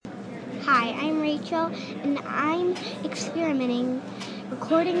Hi, I'm Rachel, and I'm experimenting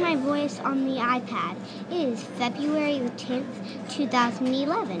recording my voice on the iPad. It is February the 10th,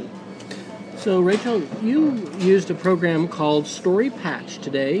 2011. So, Rachel, you used a program called Story Patch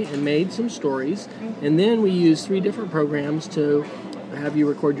today and made some stories, and then we used 3 different programs to have you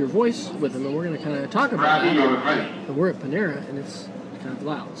record your voice with them, and we're going to kind of talk about that. But we're at Panera, and it's kind of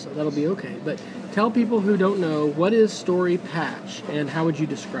loud, so that'll be okay. But tell people who don't know, what is Story Patch, and how would you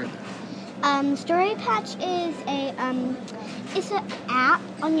describe it? Story Patch is it's an app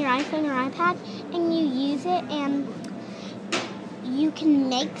on your iPhone or iPad, and you use it, and you can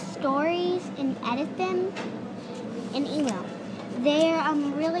make stories and edit them in email. They're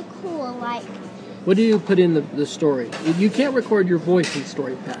really cool. Like, what do you put in the story? You can't record your voice in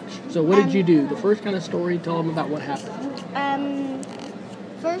Story Patch. So what did you do? The first kind of story, tell them about what happened.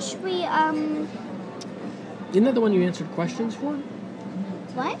 First we Isn't that the one you answered questions for?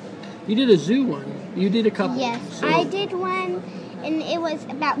 What? You did a zoo one. You did a couple. Yes, so. I did one, and it was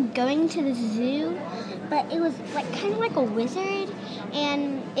about going to the zoo, but it was kind of like a wizard,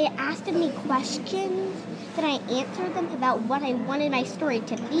 and it asked me questions, then I answered them about what I wanted my story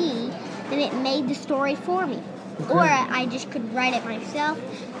to be, then it made the story for me. Okay. Or I just could write it myself,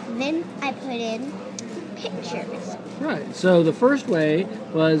 then I put in pictures. Right. So the first way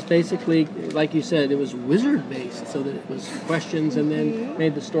was basically, like you said, it was wizard-based, so that it was questions and then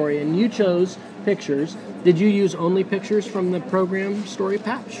made the story. And you chose pictures. Did you use only pictures from the program Story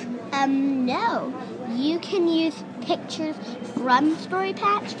Patch? No. You can use pictures from Story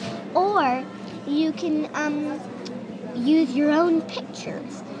Patch, or you can use your own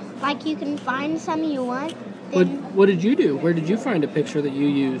pictures. Like, you can find some you want. What did you do? Where did you find a picture that you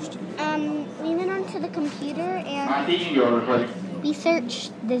used? We went onto the computer and we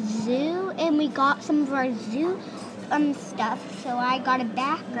searched the zoo, and we got some of our zoo stuff. So I got a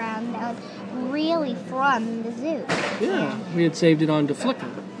background that was really from the zoo. Yeah, we had saved it onto Flickr.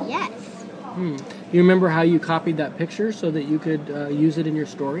 Yes. You remember how you copied that picture so that you could use it in your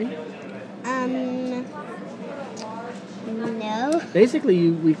story? No. Basically,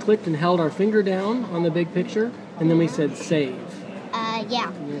 we clicked and held our finger down on the big picture, and then we said save.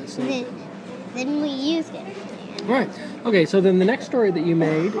 Yeah. Then we used it. Right. Okay, so then the next story that you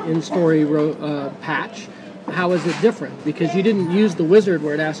made in Story Patch, how is it different? Because you didn't use the wizard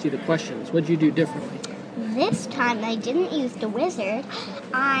where it asked you the questions. What did you do differently? This time I didn't use the wizard.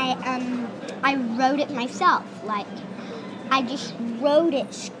 I wrote it myself. Like, I just wrote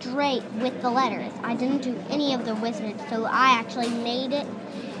it straight with the letters. I didn't do any of the wizard, so I actually made it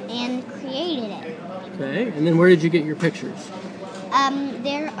and created it. Okay, and then where did you get your pictures?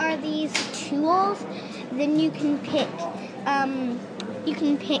 There are these tools. Then you can pick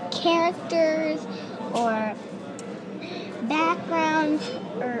characters or backgrounds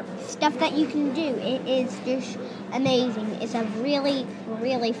or stuff that you can do. It is just amazing. It's a really,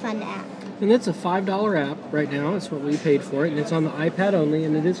 really fun app. And it's a $5 app right now. It's what we paid for it, and it's on the iPad only,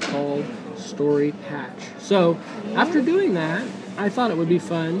 and it is called Story Patch. So after doing that, I thought it would be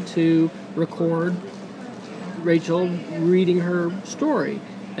fun to record Rachel reading her story.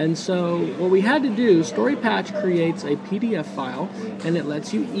 And so what we had to do, Story Patch creates a PDF file, and it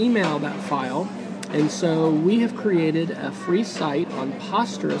lets you email that file. And so we have created a free site on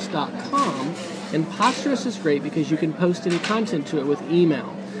posterous.com, and Posterous is great because you can post any content to it with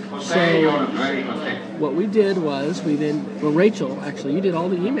email. So what we did was Rachel, actually, you did all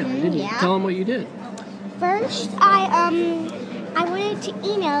the emailing, didn't you? Yeah. Tell them what you did. First, I wanted to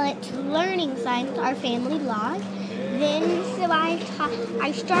email it to Learning Signs, our family blog. Then, so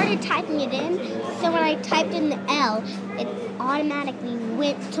I started typing it in. So when I typed in the L, it automatically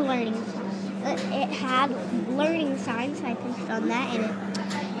went to Learning Signs. It had Learning Signs, so I clicked on that and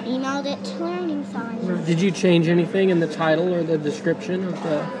it emailed it to Learning Signs. Did you change anything in the title or the description of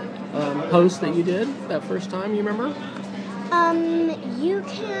the post that you did that first time, you remember? You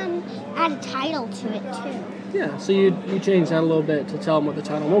can add a title to it too. Yeah, so you changed that a little bit to tell them what the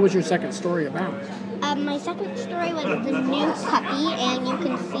title. What was your second story about? My second story was the new puppy, and you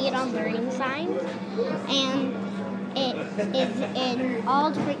can see it on Learning Signs, and it is in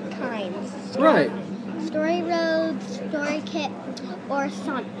all different kinds. Right. Story Road, Story Kit, or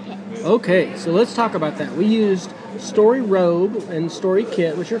Sonic Picks. Okay, so let's talk about that. We used Story Robe and Story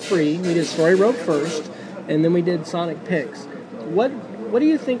Kit, which are free. We did Story Robe first, and then we did Sonic Picks. What do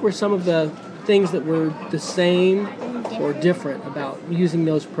you think were some of the things that were the same or different about using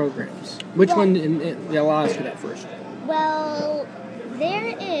those programs? Which one? I'll ask you that first. Well,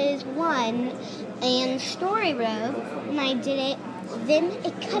 there is one in Story Road, and I did it. Then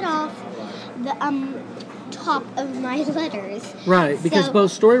it cut off the top of my letters. Right, because So- both Story